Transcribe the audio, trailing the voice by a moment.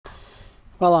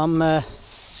Well, I'm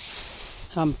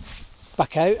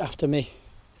back out after me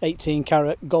 18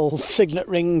 carat gold signet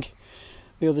ring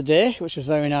the other day, which was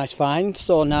a very nice find.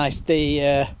 So nice,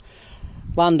 the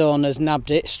landowners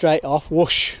nabbed it straight off.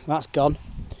 Whoosh, that's gone.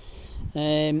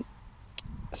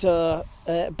 So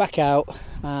back out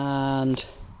and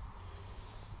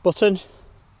button.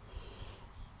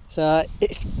 So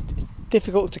it's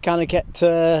difficult to kind of get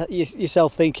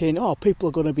yourself thinking, oh, people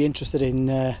are going to be interested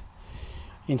in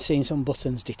seeing some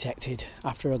buttons detected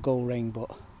after a gold ring,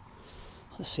 but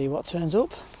let's see what turns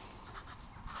up.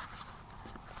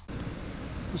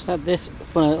 Just had this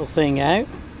funny little thing out.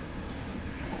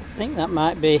 I think that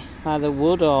might be either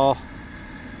wood, or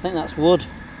I think that's wood.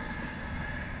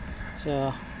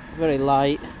 So very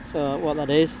light, so what that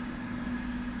is,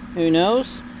 who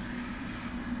knows?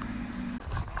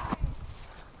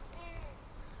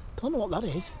 Don't know what that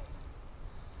is.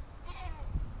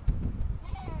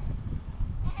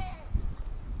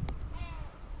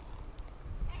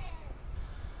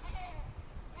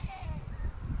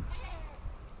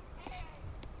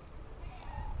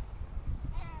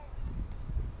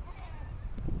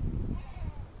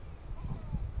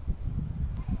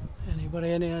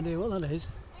 Anybody any idea what that is?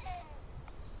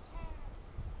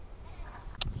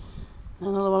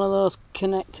 Another one of those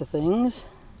connector things,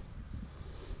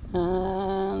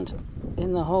 and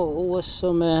in the hole was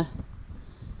some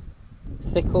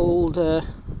thick old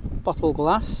bottle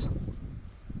glass.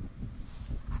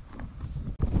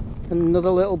 Another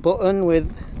little button with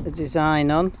a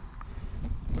design on,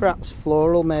 perhaps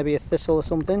floral, maybe a thistle or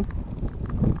something.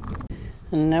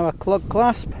 And now a clog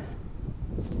clasp.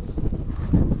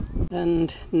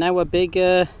 And now a big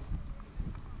dandy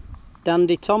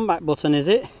tomback button, is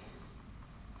it?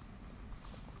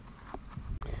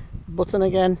 Button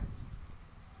again.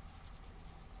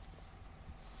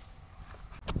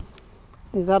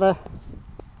 Is that a...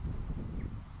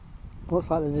 looks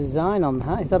like the design on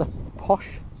that. Is that a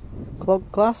posh clog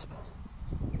clasp?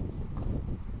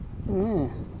 Yeah.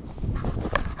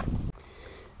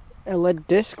 A lead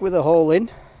disc with a hole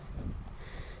in.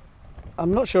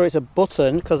 I'm not sure it's a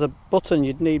button, because a button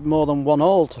you'd need more than one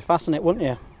hole to fasten it, wouldn't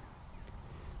you?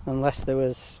 Unless there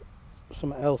was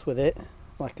something else with it,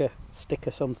 like a stick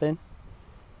or something.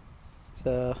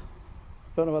 So,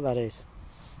 don't know what that is.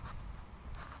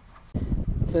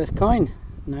 First coin,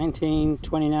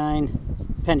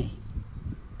 1929 penny.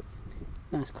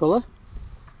 Nice colour.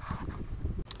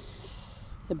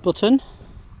 A button,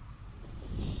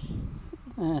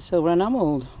 silver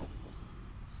enamelled.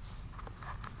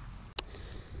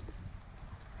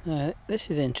 This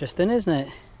is interesting, isn't it?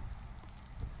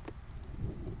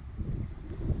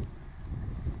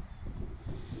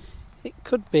 It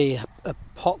could be a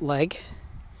pot leg,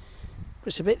 but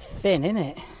it's a bit thin, isn't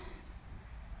it?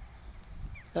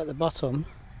 At the bottom.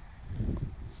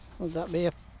 Would that be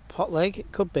a pot leg?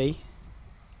 It could be.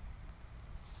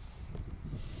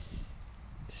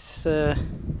 It's, you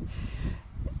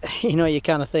know, you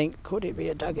kind of think, could it be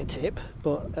a dagger tip?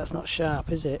 But that's not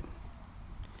sharp, is it?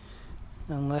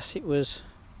 Unless it was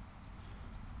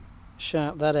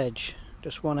sharp, that edge,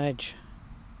 just one edge.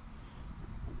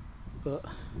 But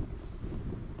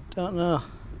don't know.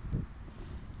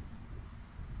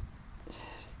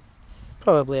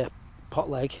 Probably a pot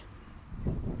leg,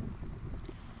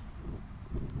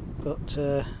 but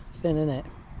thin, innit?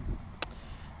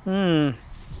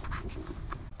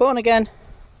 Button again.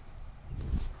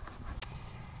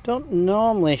 Don't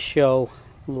normally show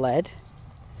lead.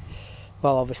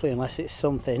 Well, obviously, unless it's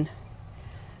something.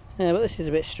 But this is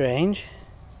a bit strange.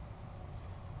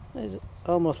 There's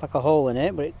almost like a hole in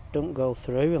it, but it don't go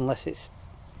through unless it's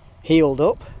healed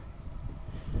up.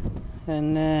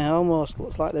 And almost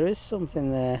looks like there is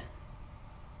something there.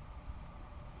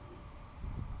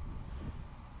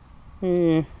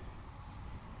 Who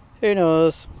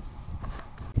knows?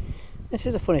 This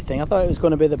is a funny thing. I thought it was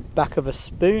going to be the back of a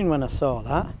spoon when I saw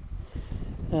that.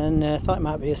 And I thought it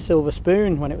might be a silver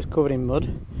spoon when it was covered in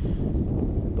mud,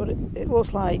 but it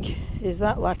looks like, is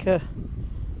that like a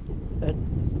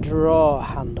drawer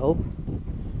handle?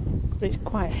 But it's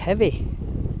quite heavy,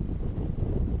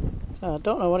 so I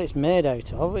don't know what it's made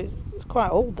out of. It's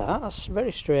quite old, that's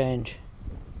very strange.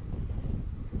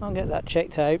 I'll get that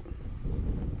checked out.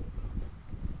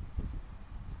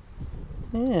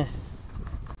 Yeah.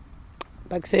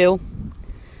 Bag seal.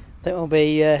 I think we'll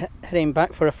be heading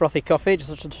back for a frothy coffee,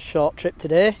 just a short trip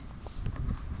today.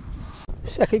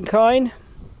 Second coin,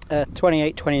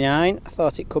 28.29. I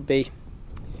thought it could be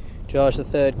George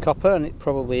III copper, and it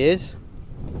probably is.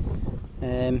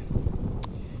 Could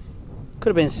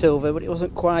have been silver, but it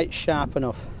wasn't quite sharp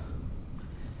enough.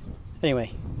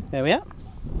 Anyway, there we are.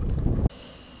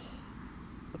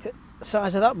 the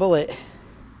size of that bullet.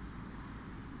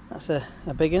 That's a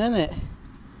big one, isn't it?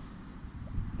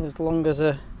 As long as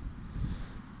a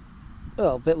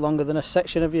bit longer than a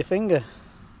section of your finger.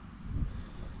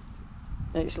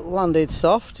 It's landed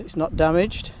soft, it's not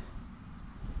damaged.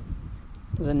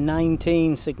 There's a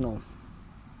 19 signal.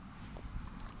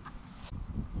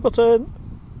 Button!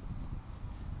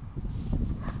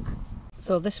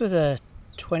 So this was a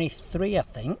 23, I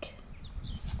think.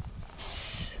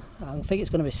 I think it's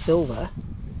going to be silver.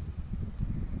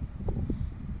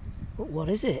 But what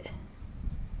is it?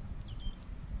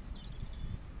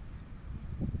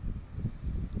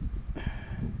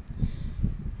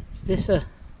 Is this a...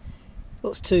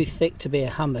 looks too thick to be a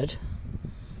hammered.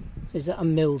 Is that a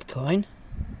milled coin?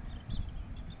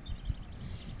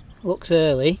 Looks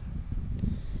early.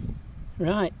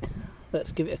 Right,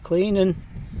 let's give it a clean and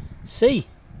see.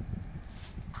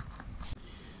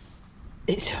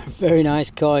 It's a very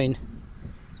nice coin.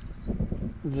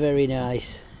 Very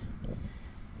nice.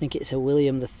 I think it's a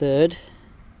William III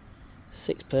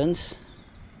sixpence.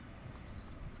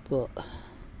 But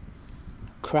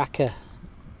cracker.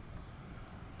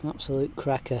 An absolute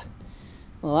cracker.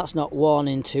 Well, that's not worn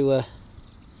into a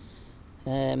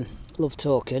love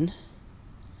token.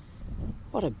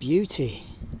 What a beauty.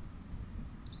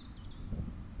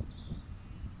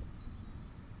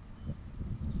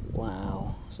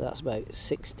 Wow, so that's about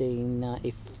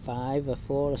 1695 or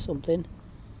 4 or something.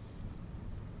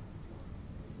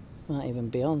 Might even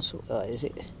be on something like that, is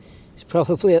it? It's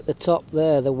probably at the top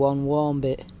there, the one warm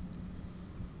bit.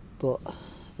 But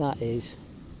that is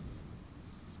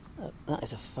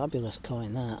a fabulous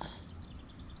coin, that.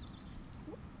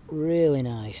 Really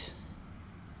nice.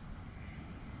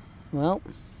 Well,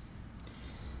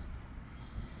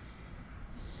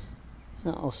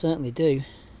 that'll certainly do.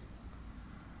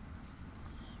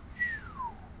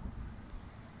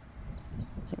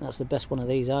 I think that's the best one of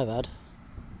these I've had.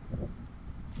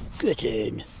 Get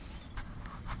in!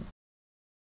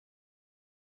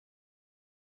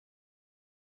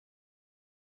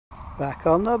 Back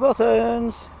on the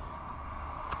buttons!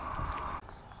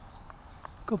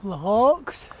 Couple of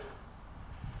hawks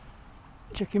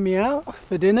checking me out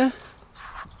for dinner.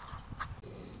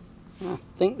 I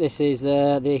think this is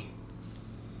the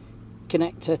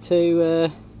connector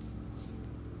to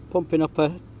pumping up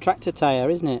a tractor tyre,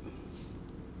 isn't it?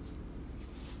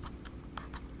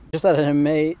 Just had a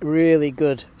really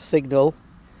good signal.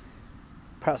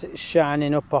 Perhaps it's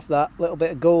shining up off that little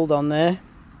bit of gold on there.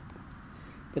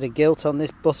 Bit of gilt on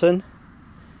this button.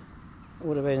 It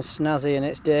would have been snazzy in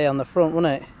its day on the front,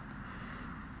 wouldn't it?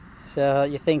 So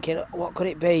you're thinking, what could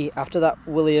it be? After that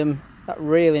William, that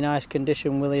really nice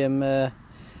condition William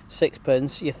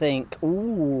sixpence, you think,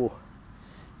 ooh,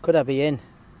 could I be in?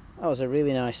 That was a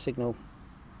really nice signal.